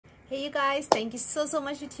Hey you guys, thank you so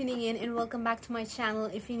much for tuning in and welcome back to my channel.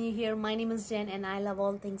 If you're new here, my name is Jen and I love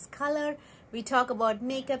all things color. We talk about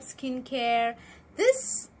makeup, skincare.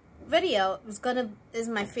 This video is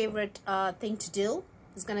my favorite thing to do.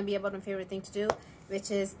 It's gonna be about my favorite thing to do, which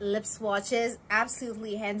is lip swatches.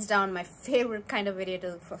 Absolutely, hands down, my favorite kind of video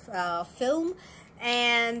to film.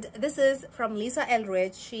 And this is from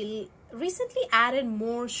Eldridge. She recently added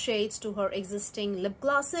more shades to her existing lip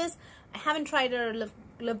glosses. I haven't tried her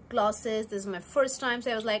lip glosses. This is my first time,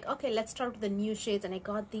 so I was like, okay, let's start with the new shades. And I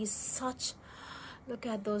got these look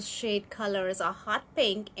at those shade colors, a hot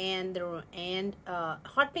pink and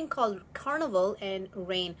hot pink called Carnival and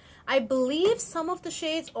Rain. I believe some of the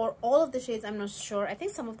shades or all of the shades, I'm not sure, I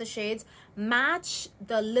think some of the shades match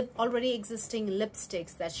the already existing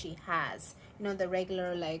lipsticks that she has, you know, the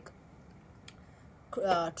regular like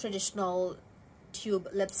traditional tube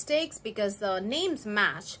lipsticks, because the names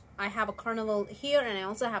match. I have a Carnival here and I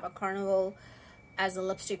also have a Carnival as a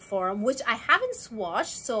lipstick form, which I haven't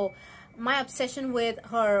swatched. So my obsession with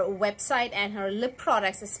her website and her lip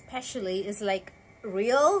products especially is like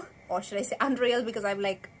real, or should I say unreal, because I'm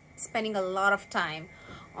like spending a lot of time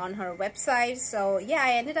on her website. So yeah,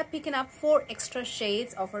 I ended up picking up 4 extra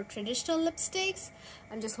shades of her traditional lipsticks.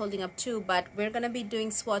 I'm just holding up 2, but we're gonna be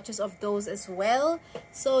doing swatches of those as well.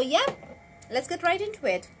 So yeah, let's get right into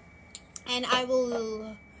it, and I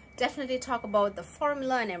will definitely talk about the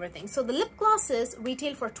formula and everything. So the lip glosses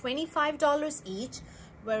retail for $25 each,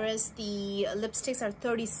 whereas the lipsticks are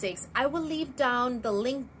 $36. I will leave down the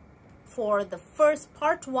link for the first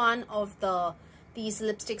part 1 of these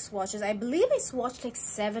lipstick swatches. I believe I swatched like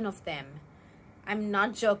 7 of them. I'm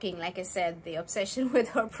not joking. Like I said, the obsession with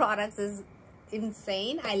her products is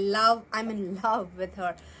insane. I'm in love with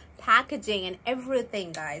her packaging and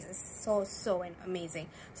everything, guys. It's so amazing.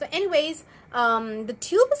 So anyways, the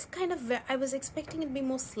tube is kind of, I was expecting it to be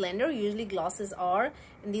more slender. Usually glosses are,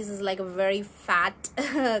 and this is like a very fat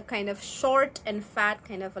kind of short and fat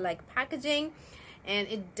kind of like packaging, and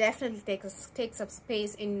it definitely takes up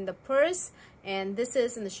space in the purse. And this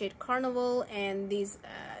is in the shade Carnival, and these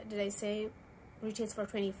did I say retails for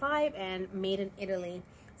 $25 and made in Italy.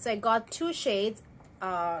 So I got 2 shades,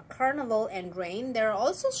 Carnival and Rain. There are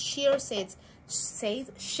also sheer shades.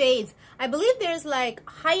 I believe there's like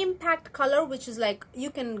high impact color, which is like you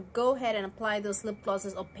can go ahead and apply those lip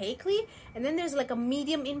glosses opaquely, and then there's like a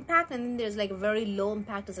medium impact, and then there's like a very low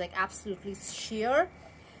impact. It's like absolutely sheer.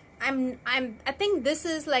 I think this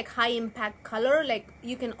is like high impact color, like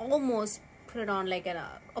you can almost put it on like an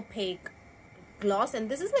opaque gloss, and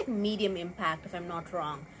this is like medium impact if I'm not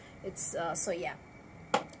wrong. It's so yeah.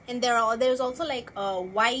 And there's also like a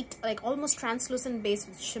white, like almost translucent base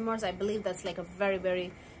with shimmers. I believe that's like a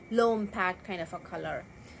very low impact kind of a color.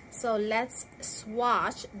 So let's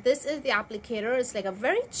swatch. This is the applicator. It's like a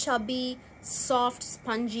very chubby, soft,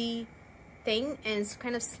 spongy thing, and it's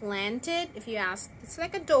kind of slanted. If you ask, it's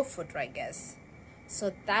like a doe foot, I guess.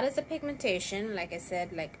 So that is the pigmentation. Like I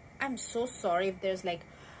said, like I'm so sorry if there's like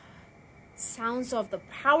sounds of the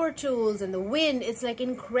power tools and the wind. It's like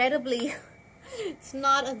incredibly it's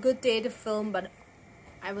not a good day to film, but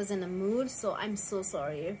I was in a mood, so I'm so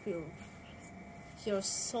sorry if you hear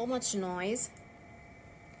so much noise.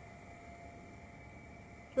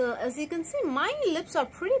 So as you can see, my lips are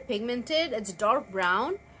pretty pigmented. It's dark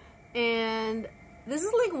brown, and this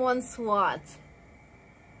is like one swatch.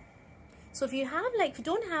 So if you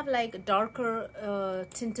don't have like darker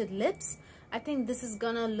tinted lips, I think this is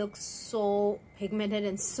gonna look so pigmented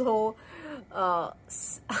and so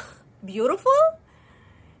beautiful.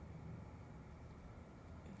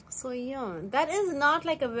 So yeah, that is not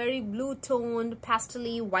like a very blue toned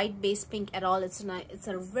pastely white base pink at all. It's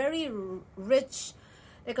a very rich,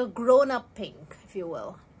 like a grown-up pink, if you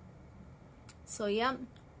will. So yeah,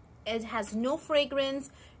 it has no fragrance,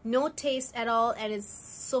 no taste at all, and it's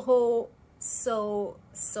so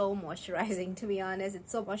moisturizing. To be honest,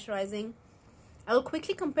 it's so moisturizing. I'll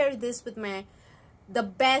quickly compare this with the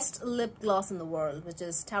best lip gloss in the world, which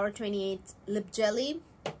is Tower 28 Lip Jelly.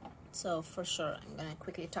 So for sure, I'm gonna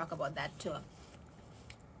quickly talk about that too.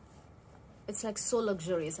 It's like so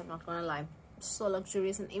luxurious, I'm not gonna lie. It's so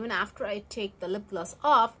luxurious, and even after I take the lip gloss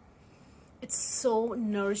off, it's so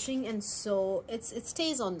nourishing, and so it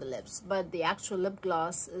stays on the lips, but the actual lip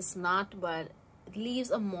gloss is not, but it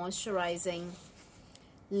leaves a moisturizing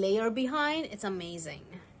layer behind. It's amazing.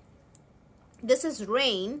 This is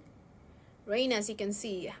Rain. Rain, as you can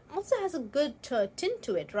see, also has a good tint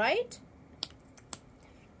to it, right?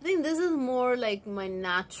 I think this is more like my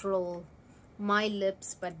natural, my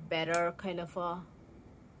lips but better kind of a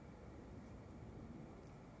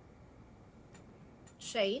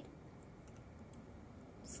shade.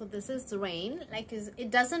 So this is the rain. Like, it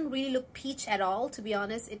doesn't really look peach at all, to be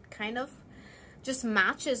honest. It kind of just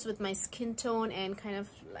matches with my skin tone and kind of,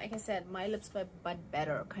 like I said, my lips but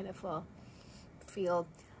better kind of a feel.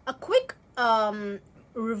 A quick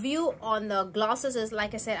review on the glosses is,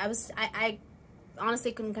 like I said, I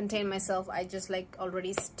honestly couldn't contain myself. I just like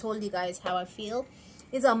already told you guys how I feel.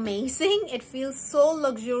 It's amazing. It feels so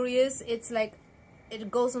luxurious. It's like it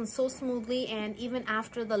goes on so smoothly, and even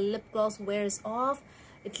after the lip gloss wears off,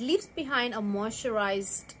 it leaves behind a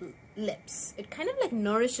moisturized lips. It kind of like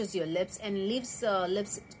nourishes your lips and leaves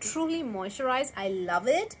lips truly moisturized. I love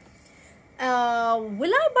it. Will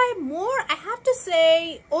I buy more? I have to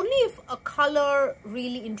say only if a color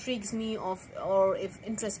really intrigues me or if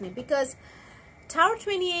interests me, because Tower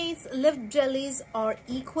 28's lip jellies are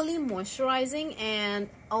equally moisturizing and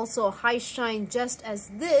also high shine just as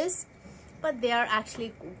this, but they are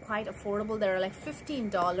actually quite affordable. They're like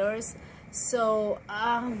 $15. So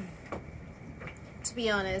to be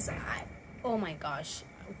honest, oh my gosh,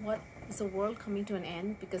 what is the world coming to an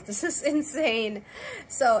end? Because this is insane.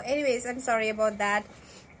 So anyways, I'm sorry about that.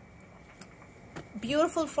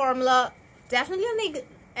 Beautiful formula, definitely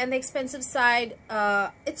on the expensive side.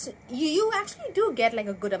 It's you actually do get like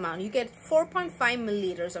a good amount. You get 4.5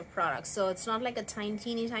 milliliters of product, so it's not like a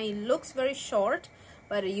teeny tiny. It looks very short,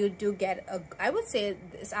 but you do get a, I would say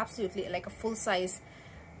it's absolutely like a full size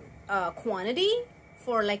quantity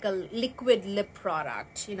for like a liquid lip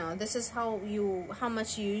product. You know, this is how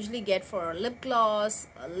much you usually get for lip gloss,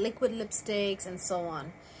 liquid lipsticks, and so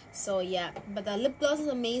on. So yeah, but the lip gloss is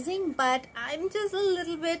amazing, but I'm just a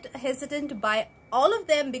little bit hesitant to buy all of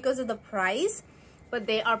them because of the price, but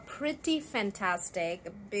they are pretty fantastic.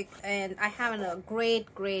 And I have a great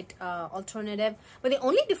alternative. But the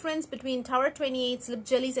only difference between Tower 28's lip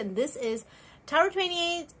jellies and this is Tower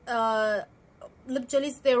 28 lip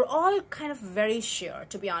jellies, they're all kind of very sheer,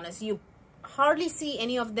 to be honest. You hardly see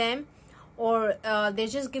any of them, or they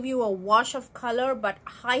just give you a wash of color, but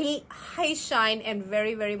high shine and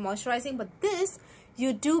very moisturizing. But this,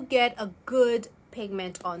 you do get a good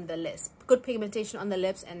pigment on the lips, good pigmentation on the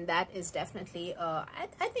lips, and that is definitely I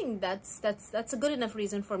think that's a good enough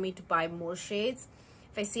reason for me to buy more shades.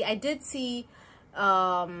 If I did see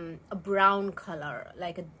a brown color,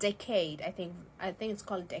 like a Decade. I think it's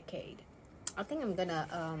called Decade. I think I'm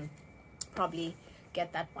gonna probably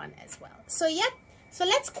get that one as well. So yeah, so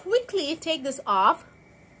let's quickly take this off.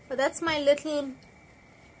 But that's my little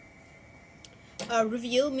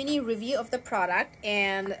mini review of the product,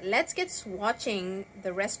 and let's get swatching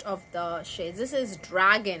the rest of the shades. This is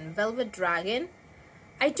Dragon, Velvet Dragon.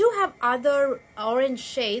 I do have other orange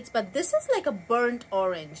shades, but this is like a burnt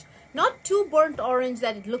orange. Not too burnt orange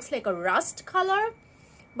that it looks like a rust color,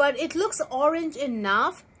 but it looks orange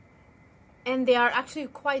enough, and they are actually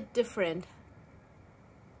quite different.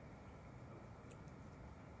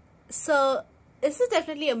 So this is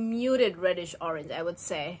definitely a muted reddish orange, I would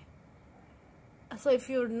say. So if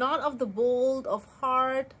you're not of the bold of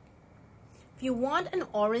heart, if you want an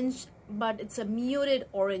orange but it's a muted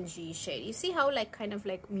orangey shade, you see how like kind of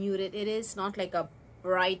like muted it is, not like a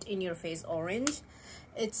bright in your face orange.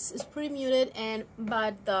 It's pretty muted, and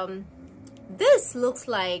but this looks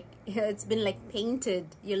like it's been like painted.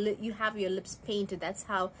 You have your lips painted. That's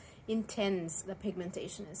how intense the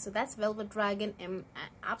pigmentation is. So that's Velvet Dragon, and I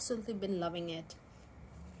absolutely been loving it.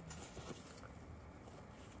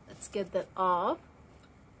 Let's get that off.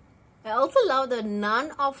 I also love that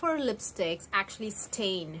none of her lipsticks actually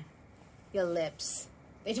stain your lips.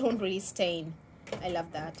 They don't really stain. I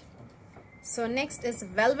love that. So next is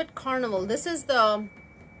Velvet Carnival. This is the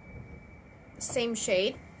same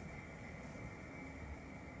shade.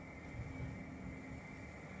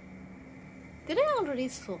 Did I already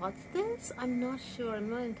swatch this? I'm not sure. I'm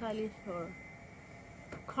not entirely sure.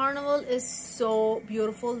 Carnival is so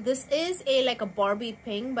beautiful. This is like a Barbie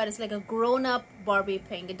pink, but it's like a grown-up Barbie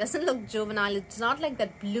pink. It doesn't look juvenile. It's not like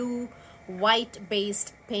that blue white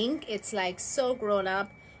based pink. It's like so grown up,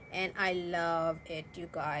 and I love it, you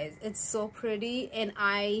guys. It's so pretty, and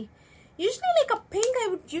I usually like a pink, I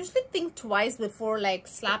would usually think twice before like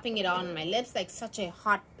slapping it on my lips, like such a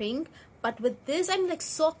hot pink. But with this, I'm like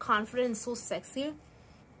so confident and so sexy.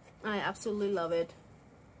 I absolutely love it.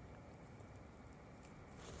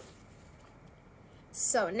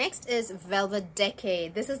 So next is Velvet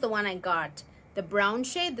Decade. This is the one I got, the brown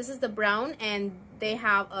shade. This is the brown, and they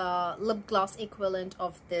have a lip gloss equivalent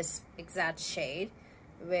of this exact shade,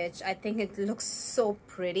 which I think it looks so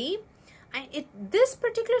pretty. This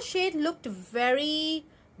particular shade looked very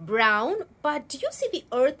brown, but do you see the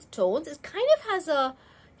earth tones? It kind of has a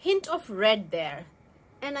hint of red there,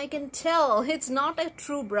 and I can tell it's not a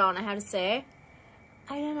true brown, I have to say.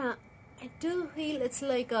 I don't know, I do feel it's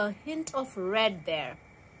like a hint of red there.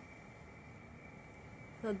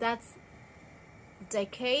 So that's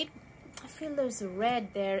Decade. I feel there's a red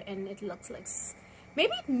there, and it looks like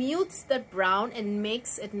maybe it mutes that brown and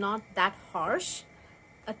makes it not that harsh.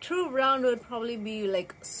 A true brown would probably be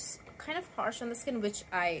like kind of harsh on the skin, which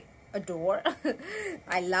I adore.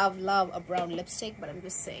 I love a brown lipstick, but I'm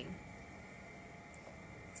just saying.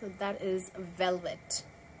 So that is Velvet.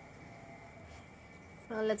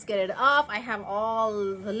 Well, let's get it off. I have all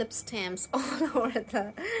the lip stamps all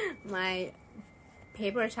over my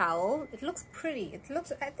paper towel. It looks pretty.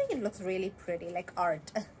 I think it looks really pretty, like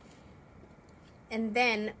art. And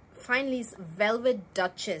then finally is Velvet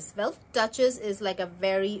Duchess. Velvet Duchess is like a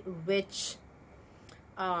very rich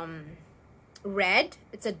red.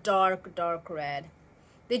 It's a dark red.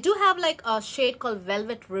 They do have like a shade called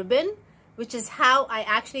Velvet Ribbon, which is how I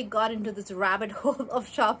actually got into this rabbit hole of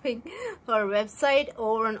shopping for a website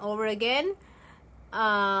over and over again.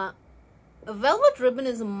 Velvet Ribbon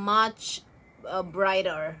is much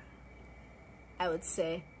brighter, I would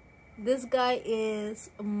say. This guy is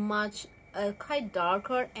much quite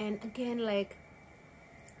darker, and again like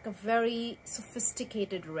a very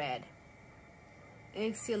sophisticated red. It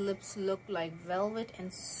makes your lips look like velvet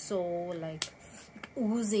and so like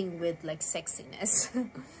oozing with like sexiness.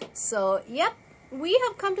 So yep, we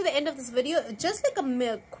have come to the end of this video. Just like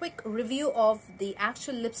a quick review of the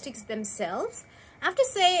actual lipsticks themselves. I have to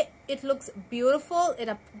say it looks beautiful. It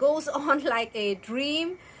goes on like a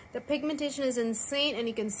dream. The pigmentation is insane, and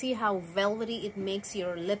you can see how velvety it makes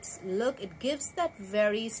your lips look. It gives that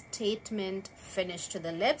very statement finish to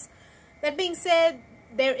the lips. That being said,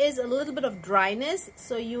 there is a little bit of dryness,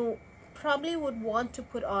 so you probably would want to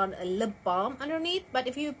put on a lip balm underneath. But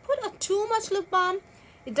if you put too much lip balm,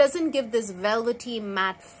 it doesn't give this velvety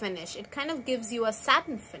matte finish. It kind of gives you a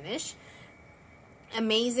satin finish.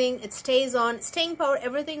 Amazing. It stays on. Staying power,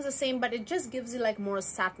 everything's the same, but it just gives you like more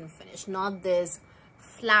satin finish, not this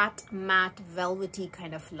flat matte velvety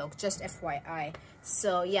kind of look. Just FYI.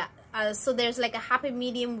 So yeah, so there's like a happy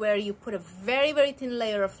medium where you put a very thin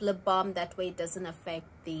layer of lip balm. That way it doesn't affect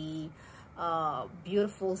the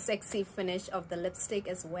beautiful sexy finish of the lipstick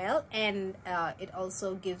as well, and it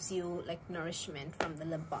also gives you like nourishment from the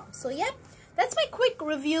lip balm. So yeah, that's my quick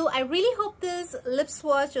review. I really hope this lip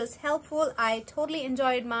swatch was helpful. I totally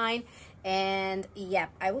enjoyed mine, and yeah,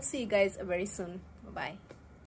 I will see you guys very soon. Bye bye.